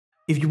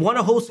If you want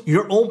to host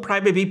your own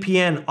private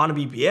VPN on a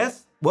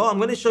VPS, well, I'm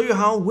going to show you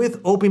how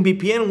with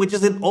OpenVPN, which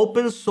is an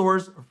open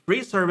source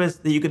free service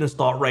that you can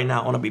install right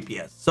now on a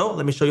VPS. So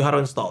let me show you how to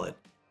install it.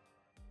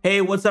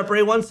 Hey, what's up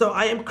everyone? So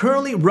I am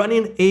currently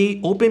running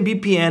a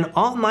OpenVPN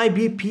on my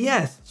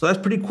VPS. So that's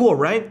pretty cool,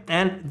 right?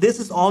 And this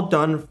is all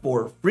done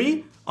for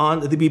free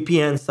on the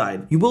VPN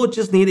side. You will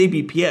just need a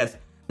VPS.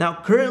 Now,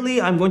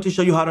 currently, I'm going to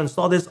show you how to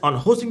install this on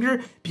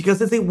Hostinger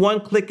because it's a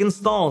one-click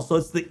install. So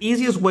it's the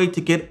easiest way to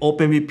get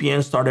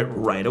OpenVPN started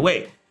right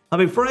away. Now,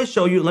 before I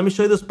show you, let me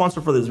show you the sponsor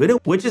for this video,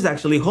 which is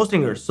actually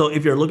Hostinger. So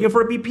if you're looking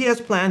for a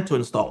VPS plan to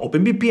install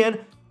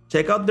OpenVPN,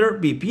 check out their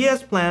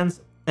VPS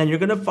plans, and you're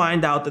going to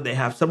find out that they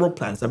have several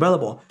plans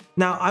available.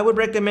 Now, I would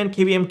recommend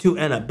KVM2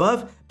 and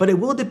above, but it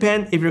will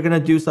depend if you're going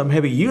to do some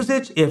heavy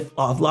usage. If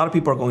a lot of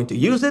people are going to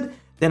use it,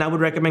 then I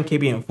would recommend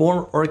KVM4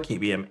 or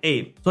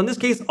KVM8. So in this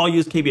case, I'll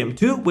use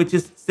KVM2, which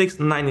is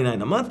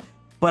 $6.99 a month,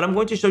 but I'm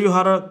going to show you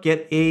how to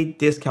get a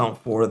discount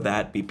for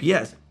that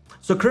VPS.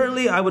 So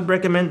currently, I would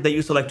recommend that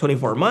you select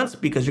 24 months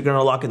because you're going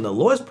to lock in the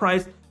lowest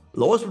price,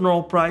 lowest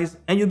renewal price,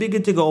 and you'll be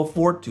good to go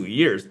for 2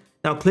 years.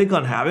 Now click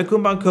on have a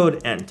coupon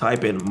code and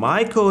type in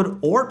my code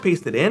or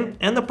paste it in,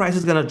 and the price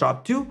is going to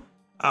drop to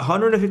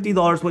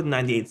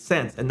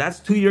 $150.98. And that's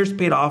 2 years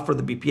paid off for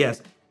the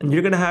VPS. And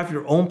you're going to have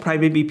your own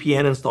private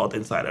VPN installed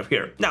inside of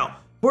here. Now,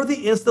 for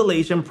the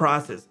installation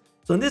process.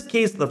 So in this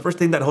case, the first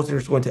thing that Hostinger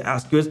is going to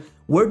ask you is,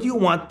 where do you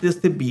want this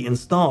to be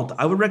installed?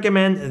 I would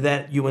recommend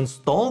that you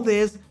install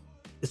this,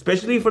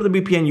 especially for the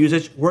VPN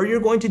usage, where you're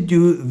going to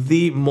do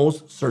the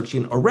most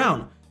searching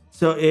around.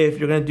 So if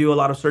you're going to do a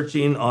lot of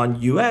searching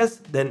on US,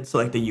 then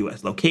select the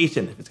US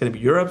location. If it's going to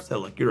be Europe,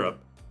 select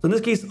Europe. So in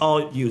this case,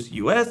 I'll use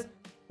US.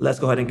 Let's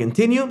go ahead and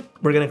continue.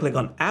 We're going to click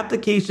on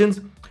applications.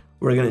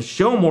 We're going to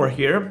show more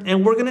here,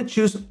 and we're going to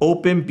choose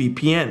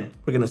OpenVPN.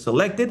 We're going to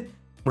select it.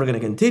 We're going to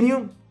continue,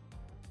 and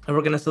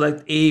we're going to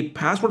select a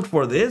password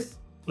for this.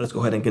 Let's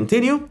go ahead and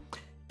continue,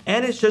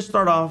 and it should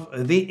start off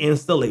the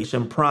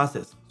installation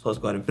process. So let's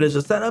go ahead and finish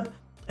the setup.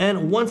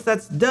 And once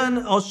that's done,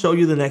 I'll show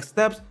you the next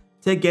steps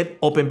to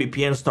get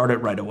OpenVPN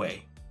started right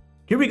away.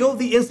 Here we go.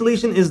 The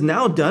installation is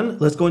now done.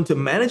 Let's go into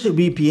Manage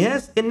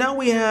VPS, and now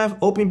we have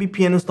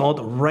OpenVPN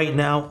installed right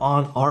now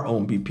on our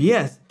own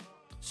VPS.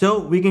 So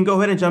we can go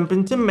ahead and jump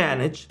into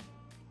Manage.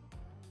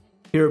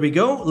 Here we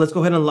go. Let's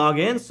go ahead and log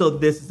in. So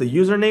this is the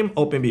username,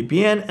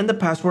 OpenVPN, and the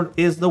password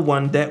is the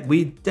one that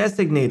we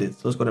designated.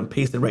 So let's go ahead and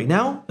paste it right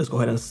now. Let's go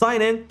ahead and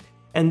sign in.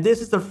 And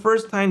this is the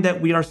first time that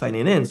we are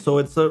signing in. So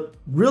it's a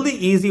really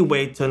easy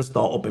way to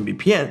install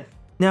OpenVPN.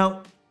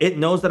 Now, it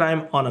knows that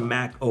I'm on a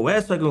Mac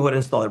OS, so I can go ahead and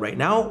install it right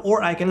now,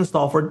 or I can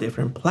install for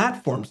different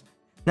platforms.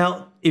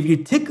 Now, if you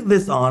tick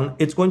this on,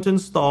 it's going to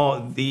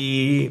install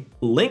the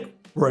link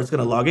where it's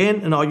going to log in,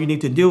 and all you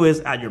need to do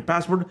is add your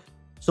password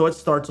so it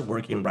starts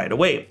working right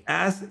away,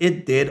 as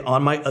it did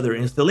on my other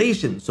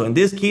installation. So in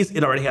this case,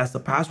 it already has the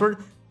password.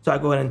 So I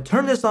go ahead and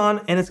turn this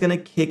on, and it's going to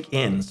kick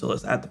in. So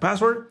let's add the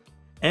password,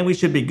 and we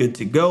should be good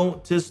to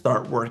go to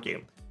start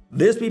working.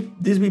 This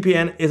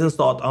VPN is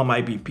installed on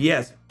my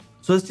VPS.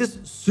 So it's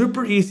just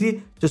super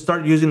easy to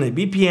start using a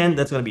VPN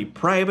that's going to be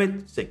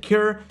private,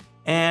 secure,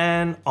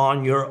 and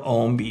on your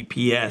own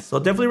VPS. So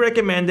definitely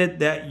recommend it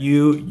that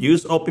you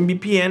use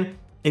OpenVPN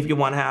if you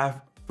want to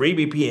have free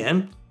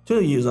VPN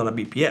to use on a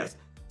VPS.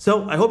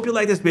 So I hope you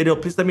like this video.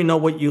 Please let me know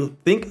what you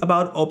think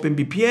about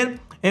OpenVPN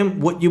and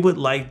what you would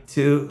like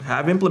to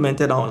have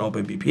implemented on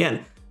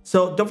OpenVPN.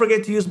 So don't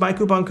forget to use my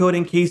coupon code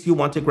in case you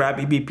want to grab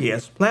a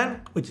VPS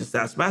plan, which is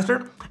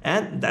SAASMASTER.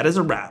 And that is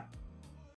a wrap.